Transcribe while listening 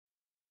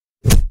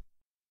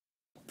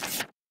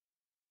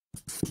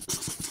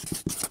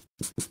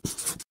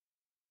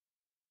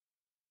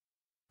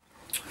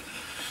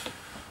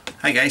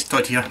Hi guys,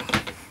 Todd here.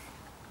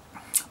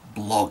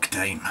 Blog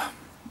time.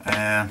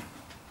 Am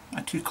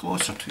I too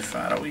close or too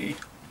far away?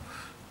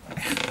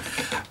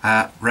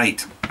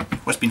 Right,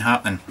 what's been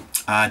happening?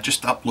 I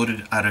just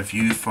uploaded a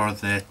review for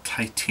the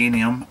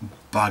Titanium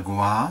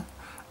Bagua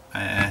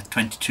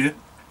 22.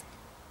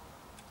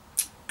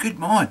 Good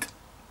mod.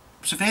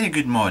 It's a very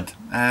good mod.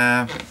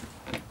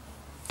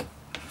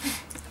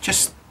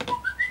 Just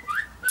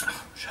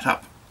shut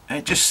up.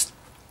 It's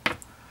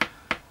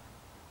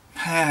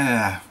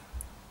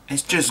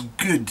just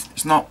good.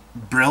 It's not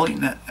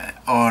brilliant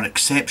or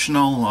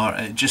exceptional, or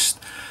I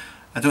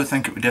don't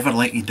think it would ever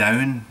let you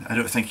down. I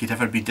don't think you'd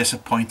ever be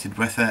disappointed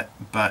with it,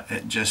 but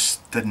it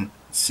just didn't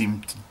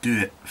seem to do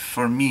it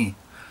for me.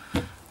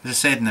 As I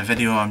said in the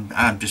video,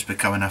 I'm just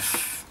becoming a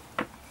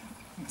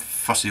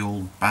fussy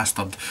old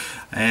bastard.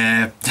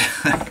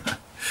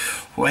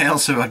 What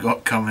else have I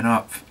got coming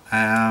up?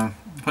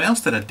 What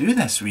else did I do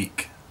this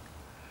week?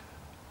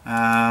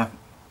 I'm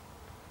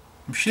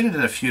sure I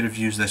did a few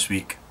reviews this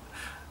week.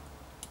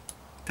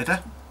 Did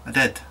I? I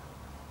did.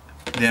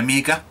 The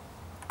Omega,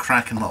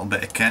 cracking little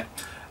bit of kit.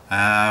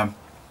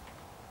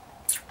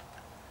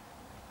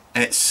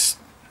 It's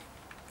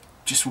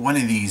just one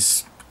of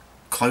these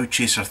cloud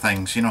chaser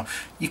things, you know.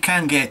 You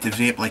can get to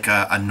vape like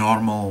a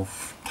normal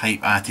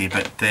type Atty,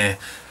 but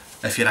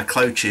if you're a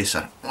cloud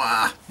chaser,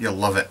 wow, you'll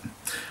love it.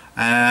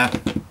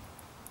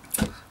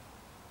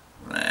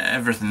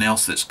 Everything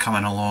else that's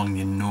coming along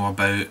you know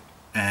about.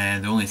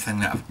 The only thing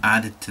that I've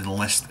added to the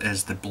list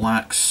is the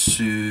Black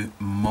Sue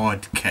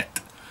mod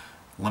kit,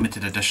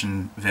 limited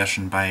edition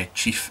version by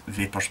Chief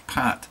Vapors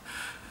Pat.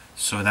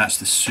 So that's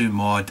the Sue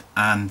mod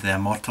and the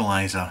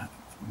Immortalizer,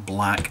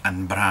 black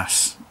and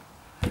brass.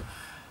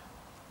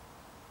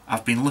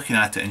 I've been looking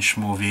at it in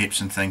Schmo Vapes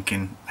and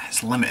thinking,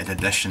 it's limited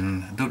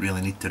edition, I don't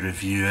really need to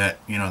review it,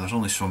 you know, there's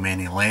only so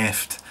many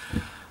left.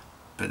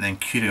 But then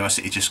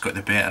curiosity just got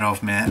the better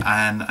of me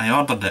and I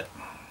ordered it.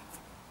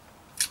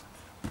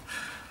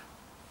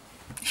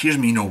 Here's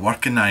me no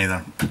working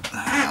either.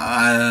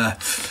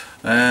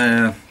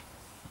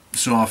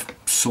 So I've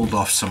sold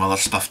off some other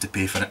stuff to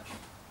pay for it.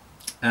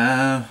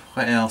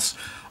 What else?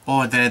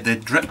 Oh, the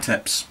drip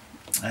tips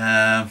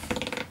by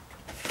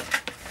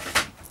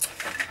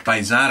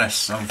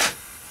Zaris.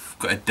 I've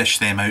got to dish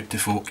them out to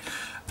folk.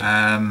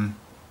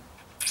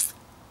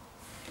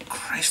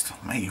 Christ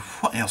almighty,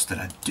 what else did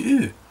I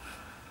do?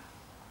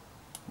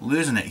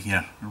 Losing it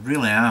here, I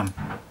really am.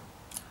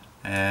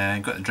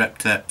 Got the drip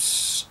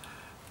tips.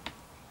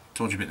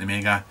 Told you about the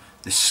Omega,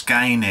 the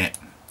Skynet,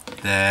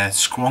 the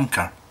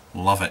Squonker,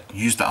 love it,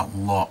 used it a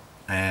lot,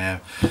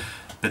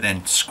 but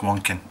then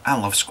Squonking, I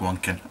love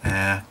Squonking,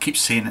 keep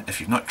saying it, if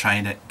you've not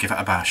tried it, give it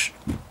a bash.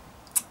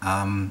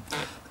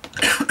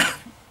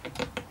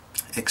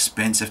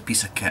 Expensive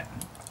piece of kit,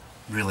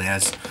 really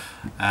is,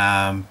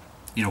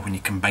 you know, when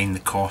you combine the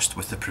cost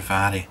with the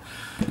Privari,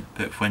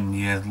 but when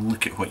you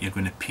look at what you're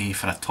going to pay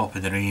for a top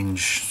of the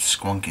range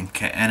Squonking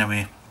kit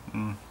anyway.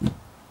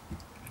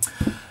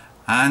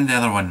 And the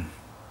other one,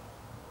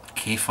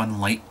 Kayfun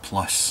Light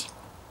Plus.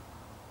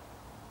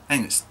 I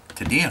think it's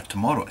today or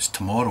tomorrow. It's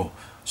tomorrow,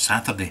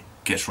 Saturday,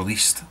 gets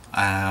released.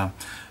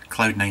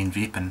 Cloud9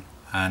 Vaping,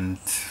 and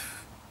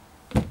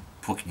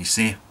what can you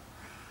say?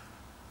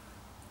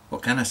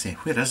 What can I say?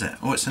 Where is it?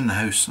 Oh, it's in the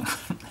house.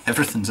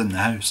 Everything's in the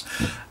house.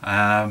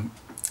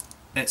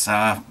 It's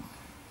a...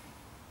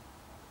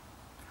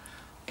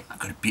 I've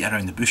got to beat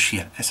around the bush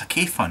here. It's a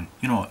Kayfun.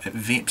 You know, it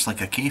vapes like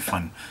a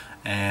Kayfun.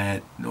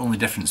 The only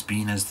difference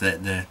being is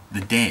that the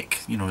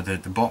deck, you know,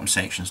 the bottom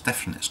section is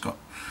different. It's got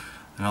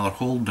another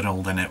hole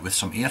drilled in it with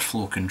some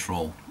airflow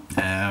control,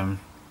 and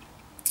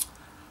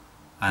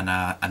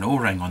an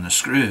O-ring on the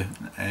screw.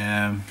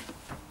 I've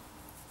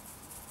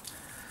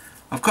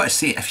got to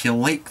say, if you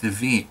like the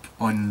vape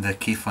on the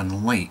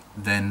Kayfun Light,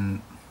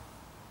 then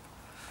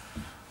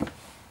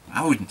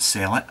I wouldn't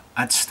sell it,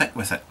 I'd stick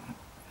with it.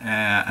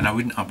 And I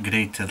wouldn't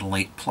upgrade to the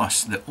Light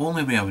Plus. The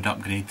only way I would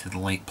upgrade to the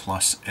Light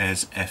Plus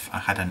is if I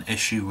had an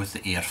issue with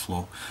the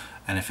airflow,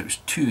 and if it was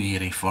too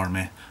airy for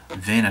me,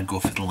 then I'd go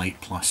for the Light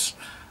Plus.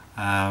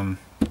 That's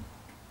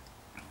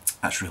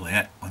really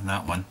it on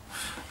that one.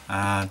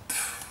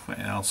 What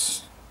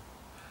else?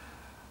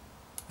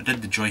 I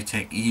did the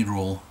Joytech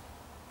E-Roll,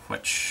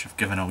 which I've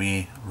given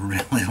away.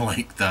 Really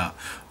like that.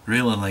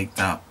 Really like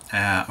that.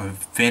 I was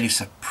very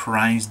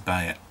surprised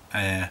by it,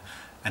 and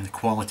the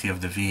quality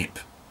of the vape.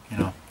 You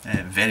know,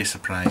 very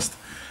surprised.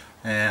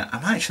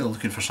 I'm actually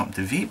looking for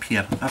something to vape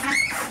here.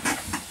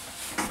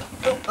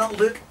 Oh, that'll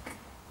do.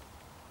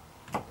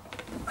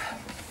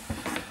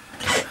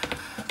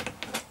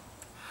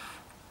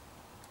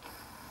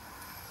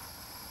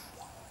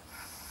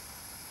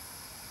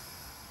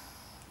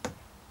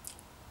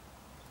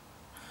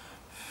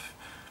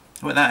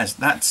 What that is?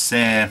 That's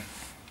an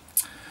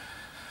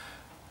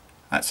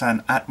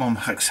Atmom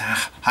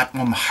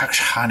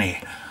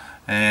Honey.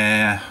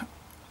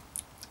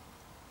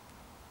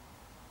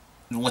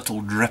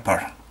 Little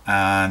dripper.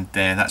 and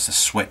that's the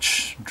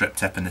switch drip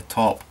tip in the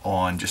top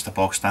on just a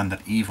bog standard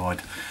EVOD.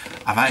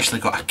 I've actually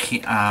got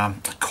a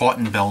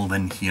cotton build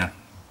in here.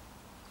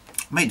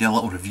 Might do a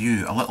little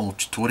review, a little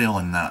tutorial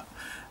in that,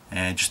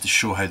 just to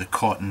show how the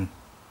cotton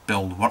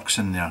build works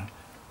in there,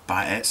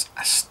 but it's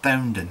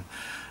astounding.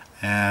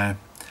 Rather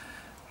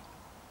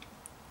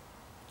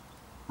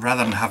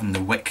than having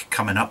the wick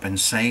coming up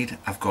inside,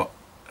 I've got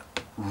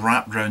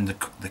wrapped around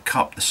the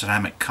cup, the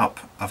ceramic cup,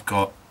 I've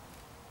got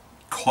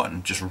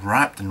cotton just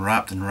wrapped and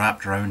wrapped and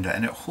wrapped around it,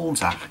 and it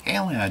holds a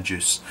hell of a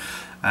juice,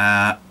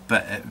 but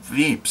it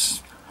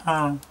vapes.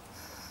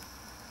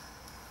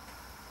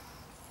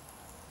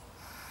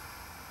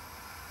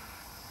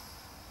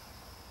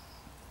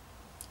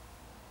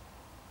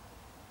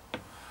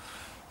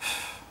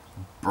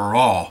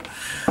 Bra.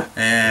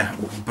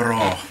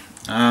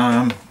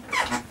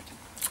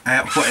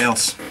 What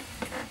else?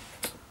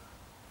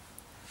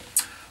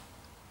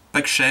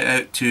 Big shout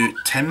out to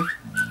Tim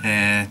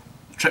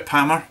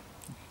Triphammer,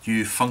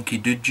 you funky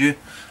dude you.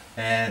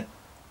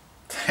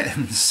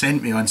 Tim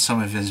sent me on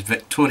some of his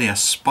Victoria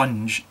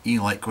Sponge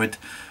e-liquid,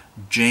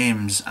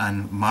 James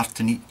and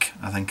Martinique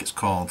I think it's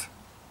called.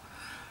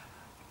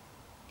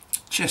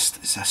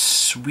 It's a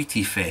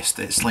sweetie fest.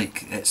 It's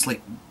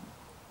like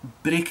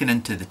breaking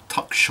into the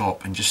tuck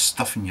shop and just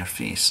stuffing your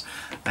face.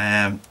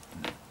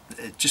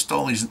 Just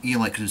all these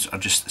e-liquids are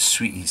just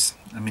sweeties.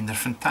 I mean, they're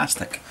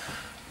fantastic.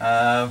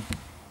 I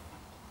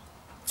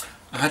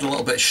had a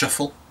little bit of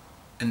shuffle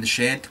in the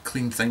shed,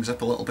 cleaned things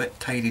up a little bit,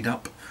 tidied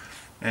up.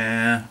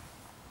 So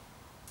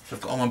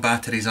I've got all my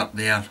batteries up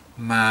there,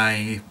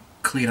 my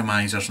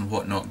clearomisers and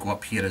whatnot go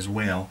up here as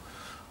well.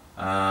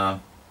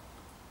 And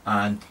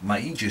my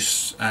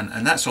e-juice,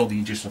 and that's all the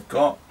e-juice I've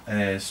got,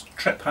 is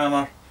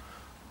Triphammer,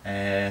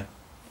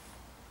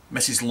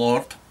 Mrs.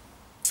 Lord,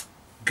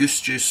 Goose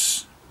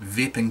Juice,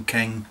 Vaping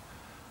King,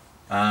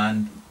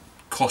 and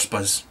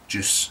Cospas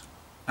juice,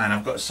 and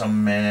I've got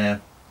some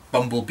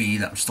Bumblebee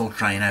that I'm still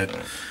trying out.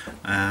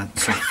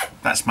 So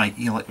that's my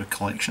e-liquid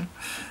collection.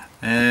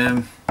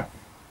 That's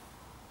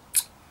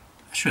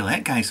really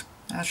it, guys.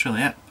 That's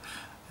really it.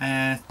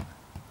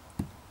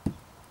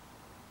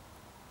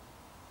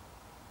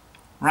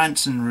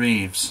 Rants and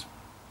raves.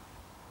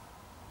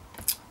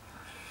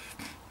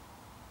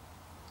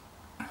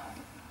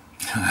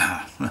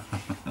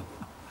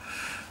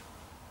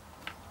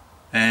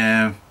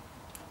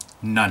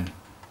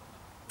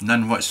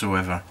 None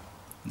whatsoever.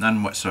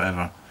 None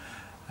whatsoever.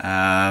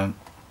 The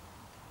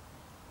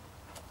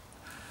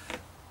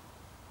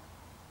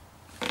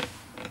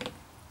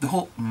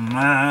whole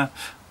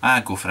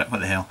go for it.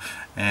 What the hell?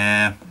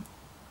 The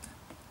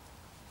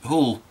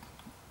whole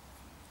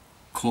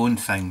clone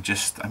thing.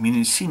 Just, I mean,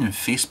 it's seen on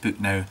Facebook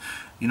now.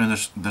 You know,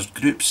 there's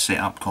groups set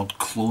up called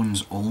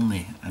Clones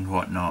Only and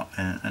whatnot,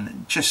 and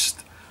it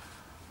just,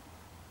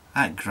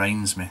 that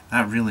grinds me.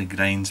 That really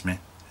grinds me.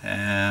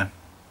 I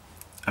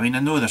mean, I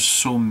know there's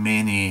so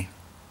many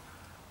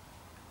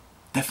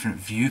different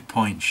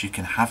viewpoints you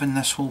can have in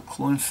this whole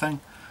clone thing.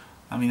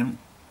 I mean, I'm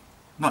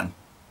not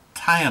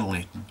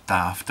entirely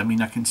daft. I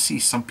mean, I can see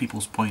some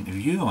people's point of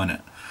view on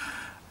it.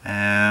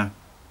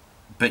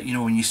 But you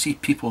know, when you see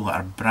people that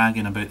are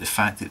bragging about the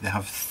fact that they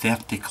have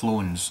 30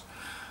 clones,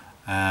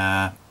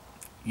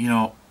 you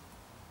know,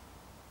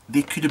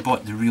 they could have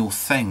bought the real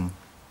thing.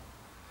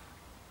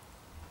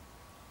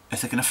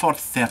 If they can afford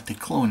 30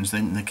 clones,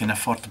 then they can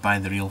afford to buy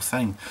the real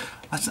thing.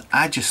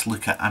 I just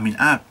look at, I mean,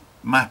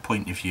 my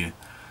point of view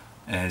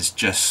is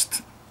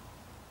just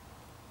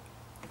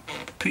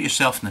put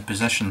yourself in the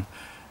position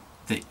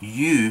that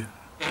you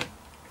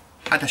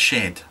had a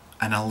shed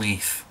and a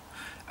lathe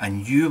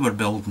and you were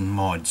building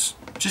mods,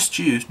 just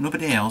you,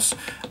 nobody else,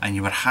 and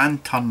you were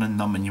hand turning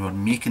them and you were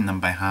making them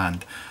by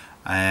hand,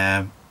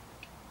 and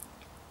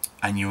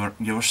you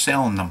were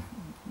selling them.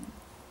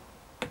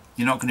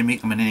 You're not going to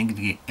make them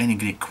in any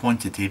great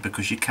quantity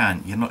because you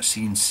can't. You're not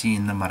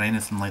seeing them or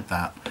anything like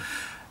that.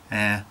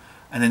 And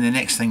then the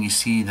next thing you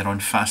see, they're on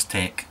Fast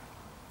Tech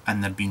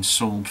and they're being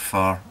sold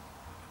for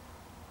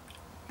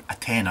a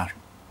tenner.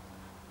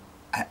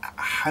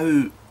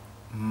 How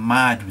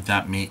mad would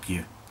that make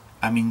you?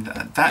 I mean,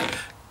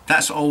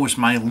 that's always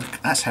my look.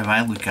 That's how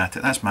I look at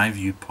it. That's my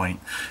viewpoint.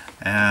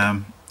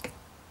 And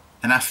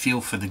I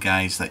feel for the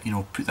guys that, you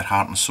know, put their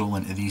heart and soul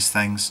into these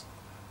things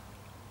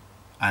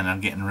and are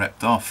getting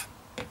ripped off.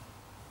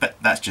 But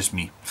that's just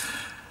me.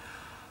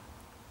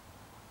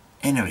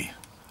 Anyway,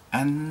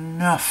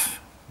 enough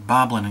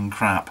babbling and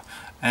crap.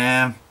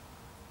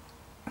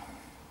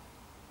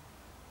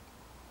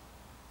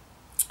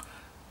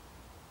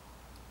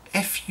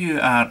 If you're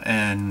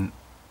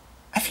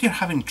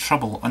having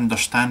trouble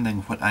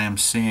understanding what I am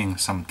saying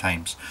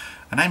sometimes,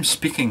 and I'm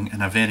speaking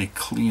in a very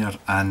clear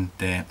and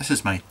this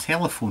is my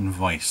telephone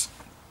voice,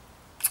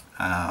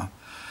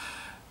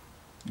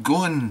 go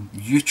on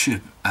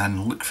YouTube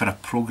and look for a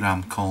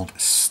program called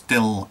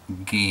Still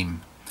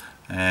Game.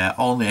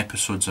 All the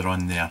episodes are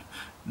on there.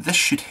 This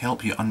should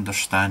help you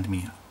understand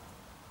me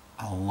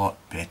a lot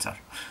better.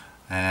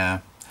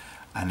 And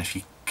if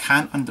you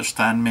can't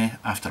understand me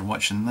after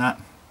watching that,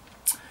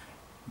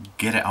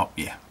 get it up,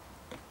 yeah.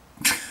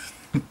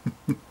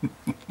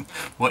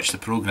 Watch the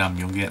programme,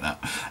 you'll get that.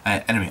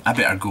 Anyway, I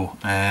better go.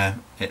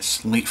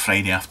 It's late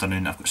Friday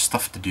afternoon, I've got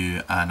stuff to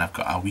do and I've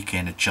got a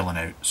weekend of chilling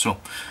out. So,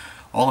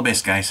 all the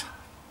best guys.